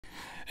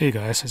Hey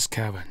guys, it's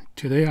Kevin.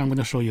 Today I'm going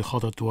to show you how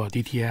to do a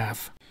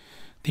DTF.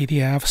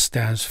 DTF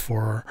stands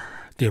for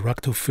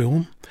direct to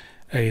film.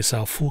 It's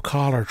a full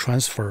color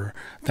transfer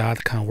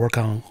that can work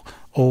on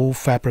all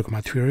fabric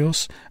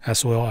materials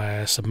as well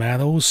as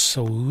metals,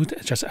 wood,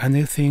 just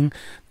anything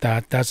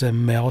that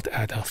doesn't melt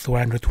at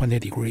 320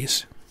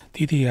 degrees.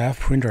 DTF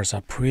printers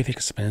are pretty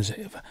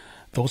expensive.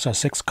 Those are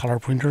 6-color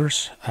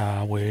printers,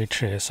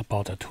 which is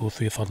about a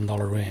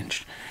 $2,000–3,000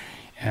 range.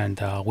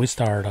 And we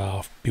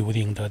started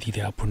building the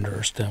DTF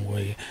printers. Then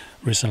we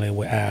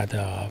add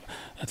a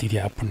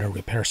DTF printer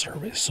repair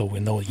service, so we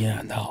know in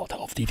and out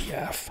of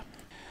DTF.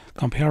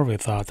 Compared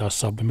with the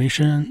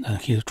sublimation and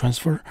heat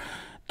transfer,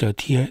 the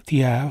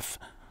DTF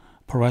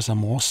provides a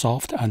more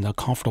soft and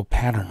comfortable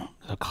pattern.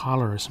 The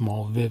color is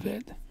more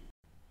vivid.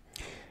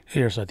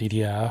 Here's a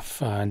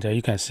DTF, and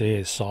you can see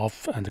it's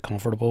soft and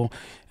comfortable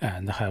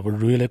and have a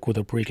really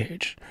good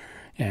breakage.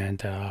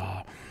 And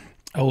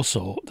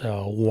also,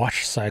 the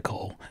wash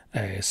cycle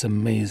is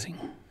amazing.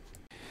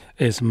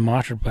 It's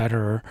much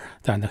better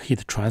than the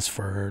heat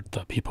transfer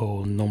that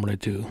people normally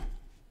do.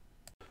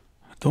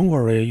 Don't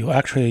worry,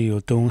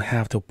 you don't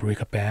have to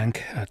break a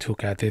bank to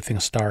get this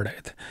thing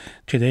started.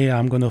 Today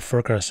I'm going to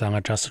focus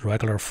on just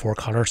regular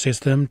 4-color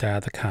system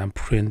that can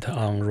print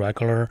on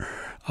regular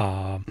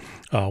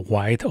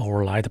white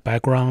or light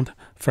background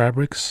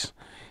fabrics.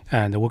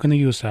 And we're going to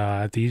use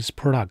this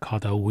product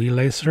called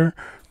Welacer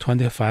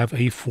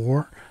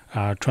DTF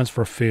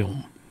transfer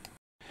film.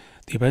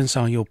 Depends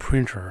on your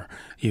printer.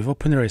 If your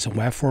printer is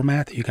web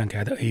format, you can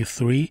get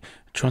A3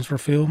 transfer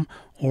film,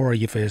 or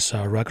if it's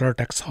a regular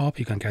desktop,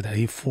 you can get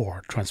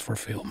A4 transfer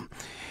film.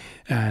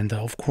 And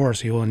of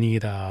course, you will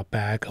need a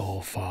bag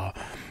of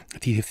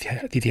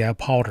DTF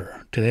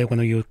powder. Today,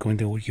 we're going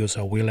to use a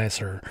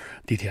Welacer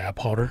DTF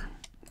powder.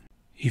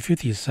 If you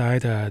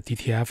decide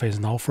DTF is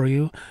not for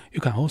you, you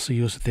can also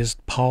use this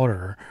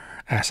powder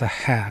as a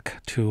hack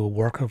to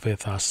work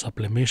with a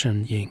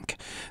sublimation ink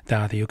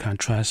that you can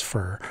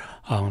transfer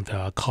on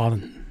the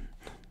cotton.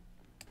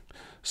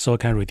 So it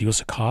can reduce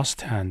the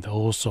cost and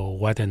also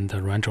widen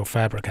the range of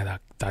fabric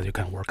that you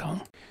can work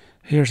on.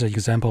 Here's an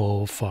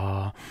example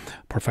of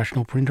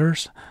professional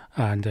printers,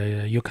 and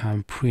you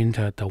can print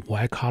the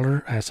white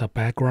color as a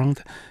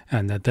background,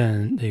 and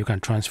then you can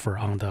transfer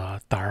on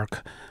the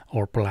dark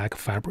or black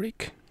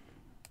fabric.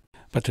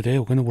 But today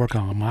we're going to work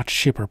on a much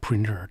cheaper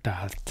printer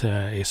that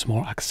is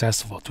more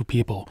accessible to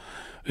people.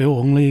 It will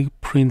only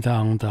print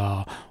on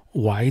the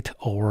white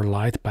or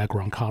light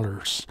background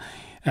colors.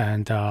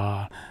 And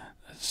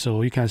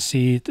so you can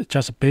see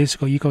just a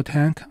basic eco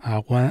tank.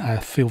 One I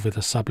fill with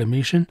the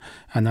sublimation,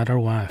 another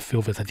one I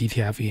fill with the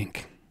DTF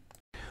ink.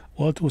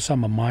 We'll do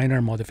some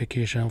minor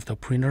modification of the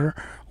printer,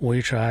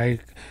 which I'm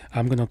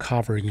going to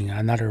cover in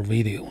another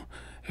video.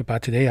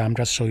 But today I'm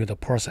just showing you the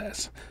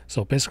process.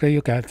 So basically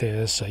you get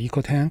this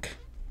eco tank,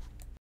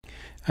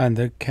 and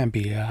it can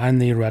be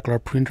any regular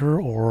printer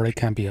or it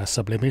can be a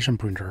sublimation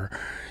printer.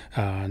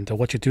 And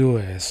what you do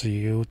is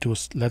you do a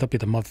little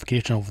bit of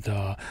modification of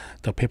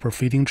the paper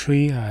feeding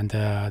tree and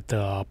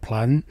the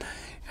plan,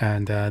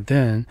 and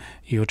then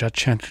you just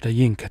change the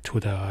ink to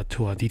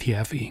a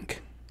DTF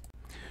ink.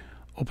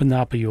 Open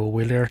up your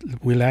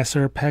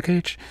Welacer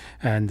package,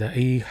 and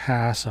it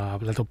has a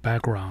little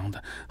background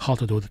how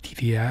to do the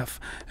DTF,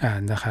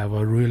 and have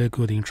a really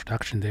good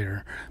introduction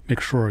there.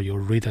 Make sure you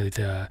read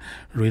the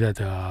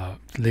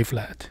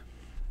leaflet.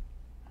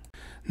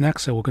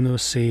 Next, we're going to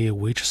see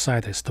which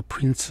side is the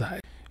print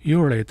side.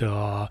 Usually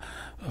the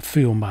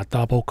film are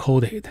double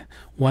coated.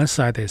 One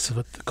side is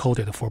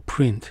coated for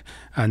print,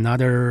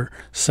 another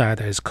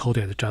side is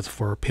coated just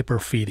for paper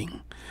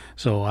feeding.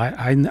 So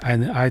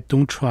I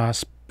don't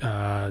trust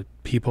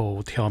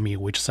people tell me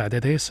which side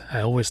it is.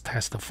 I always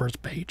test the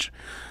first page.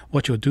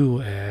 What you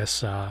do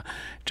is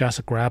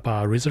just grab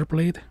a razor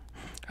blade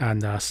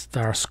and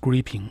start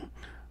scraping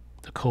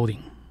the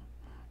coating.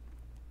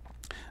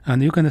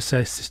 And you're gonna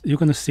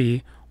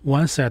see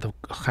one side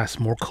has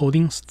more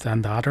coatings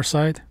than the other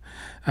side,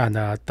 and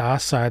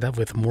that side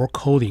with more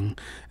coating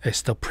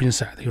is the print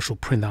side. You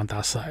should print on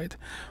that side.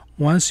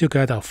 Once you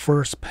get a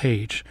first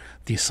page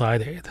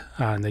decided,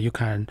 and you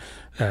can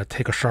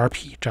take a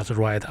Sharpie, just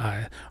write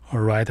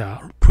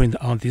print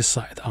on this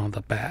side on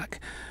the back,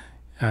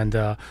 and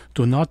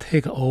do not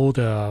take all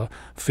the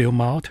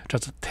film out.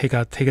 Just take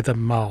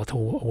them out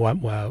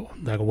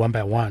one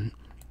by one.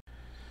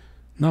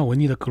 Now we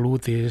need to glue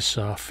this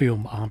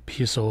film on a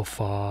piece of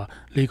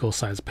legal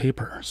size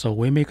paper. So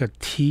we make a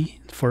T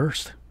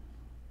first,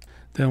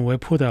 then we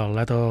put a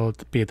little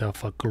bit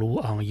of glue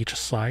on each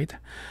side.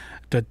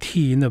 The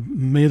T in the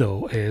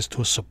middle is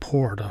to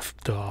support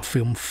the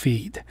film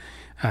feed,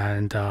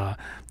 and the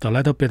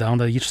little bit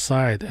on each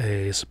side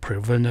is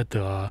prevent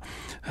the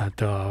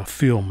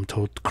film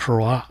to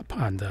curl up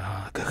and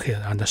hit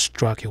and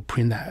strike your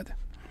print head.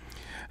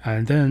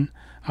 And then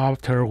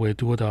after we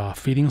do the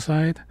feeding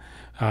side,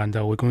 and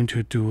we're going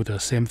to do the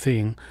same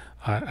thing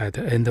at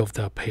the end of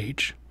the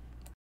page.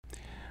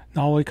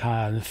 Now we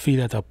can feed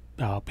the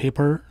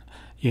paper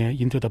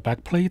into the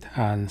back plate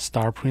and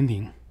start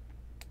printing.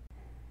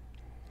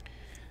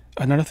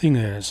 Another thing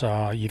is,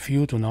 if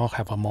you do not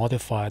have a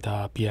modified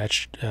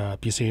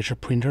BCH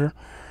printer,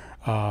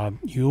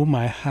 you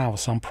might have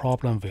some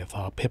problem with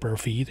paper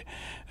feed,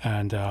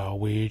 and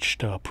which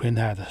the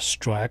printhead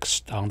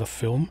strikes on the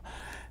film.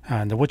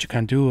 And what you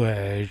can do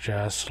is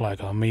just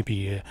like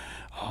maybe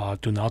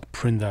do not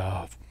print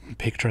the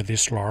picture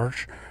this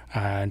large,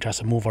 and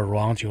just move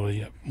around your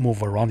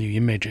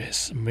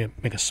images, make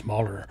it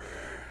smaller.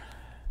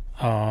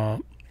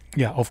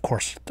 Yeah, of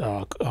course,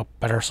 a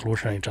better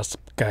solution is just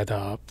get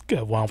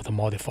one of the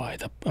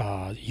modified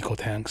eco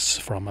tanks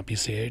from a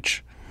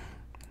BCH.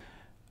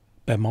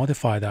 By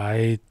modified,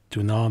 I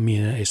do not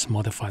mean it's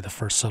modified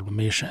for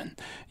sublimation.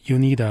 You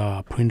need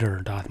a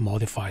printer that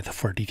modified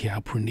for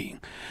DTF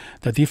printing.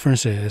 The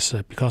difference is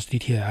because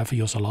DTF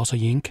uses lots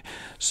of ink,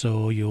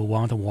 so you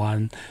want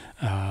one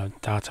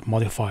that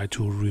modified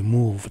to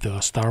remove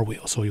the star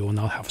wheel, so you will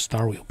not have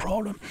star wheel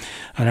problem.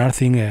 Another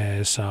thing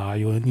is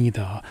you need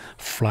a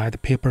flat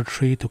paper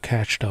tray to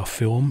catch the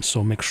film,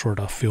 so make sure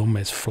the film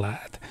is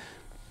flat.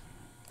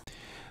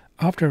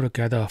 After you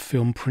get the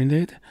film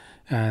printed,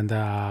 and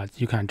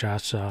you can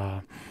just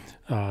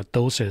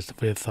dose it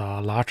with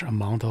a large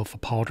amount of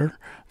powder.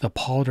 The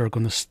powder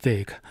going to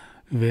stick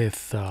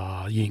with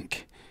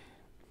ink.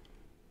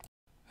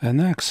 And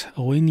next,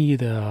 we need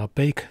to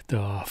bake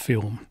the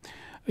film.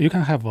 You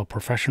can have a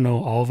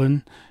professional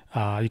oven.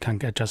 You can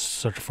just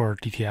search for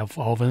DTF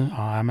oven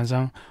on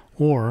Amazon,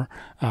 or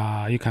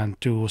you can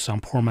do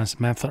some poor man's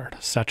method,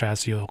 such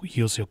as you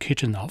use your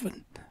kitchen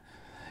oven.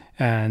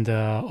 And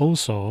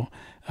also,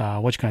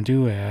 what you can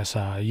do is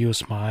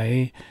use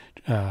my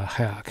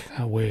hack,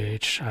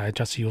 which I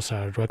just use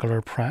a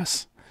regular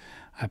press.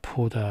 I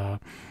put the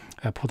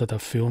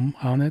film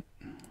on it.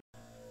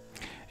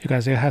 You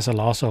can see it has a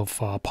lot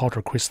of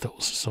powder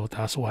crystals, so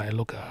that's why it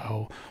looks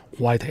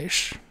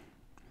whitish.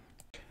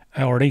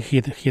 I already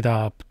heat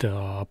up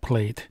the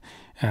plate,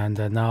 and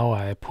now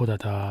I put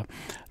the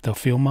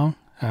film on,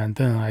 and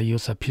then I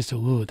use a piece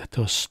of wood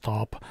to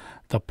stop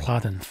the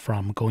platen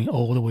from going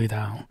all the way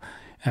down,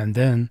 and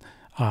then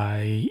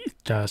I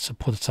just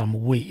put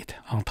some weight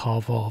on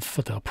top of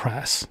the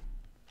press.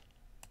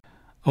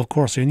 Of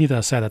course, you need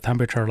to set the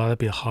temperature a little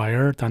bit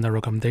higher than the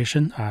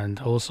recommendation, and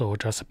also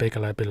just bake a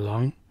little bit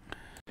long.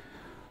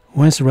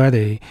 Once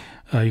ready,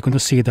 you're going to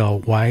see the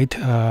white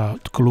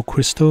glue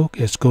crystal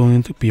is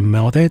going to be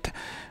melted,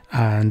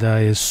 and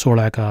it's sort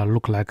of like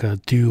look like a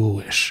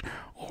dewish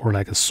or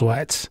like a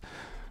sweat.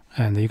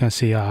 And you can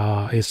see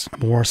it's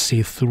more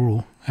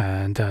see-through,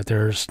 and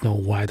there's no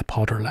white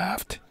powder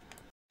left.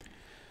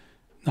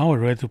 Now we're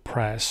ready to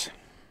press.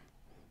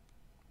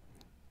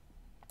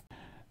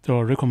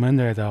 The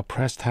recommended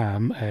press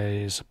time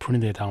is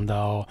printed on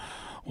the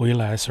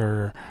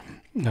Welacer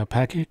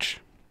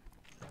package.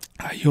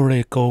 I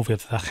usually go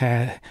with the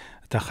high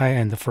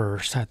end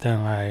first, then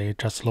I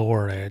just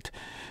lower it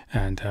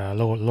and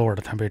lower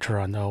the temperature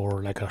and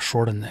or like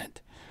shorten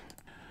it.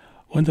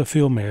 When the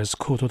film is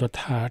cool to the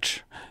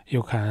touch,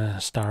 you can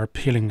start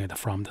peeling it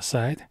from the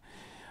side,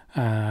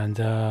 and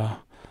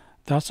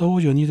that's all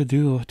you need to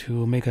do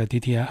to make a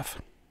DTF.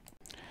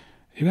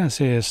 You can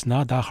see it's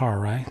not that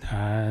hard, right?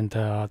 And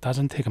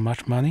doesn't take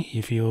much money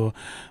if you're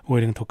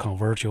willing to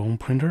convert your own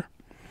printer.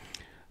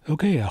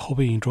 Okay, I hope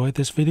you enjoyed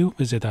this video.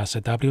 Visit us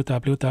at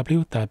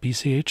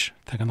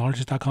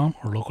www.bchtechnologies.com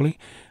or locally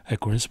at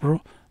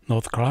Greensboro,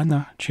 North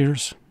Carolina.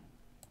 Cheers!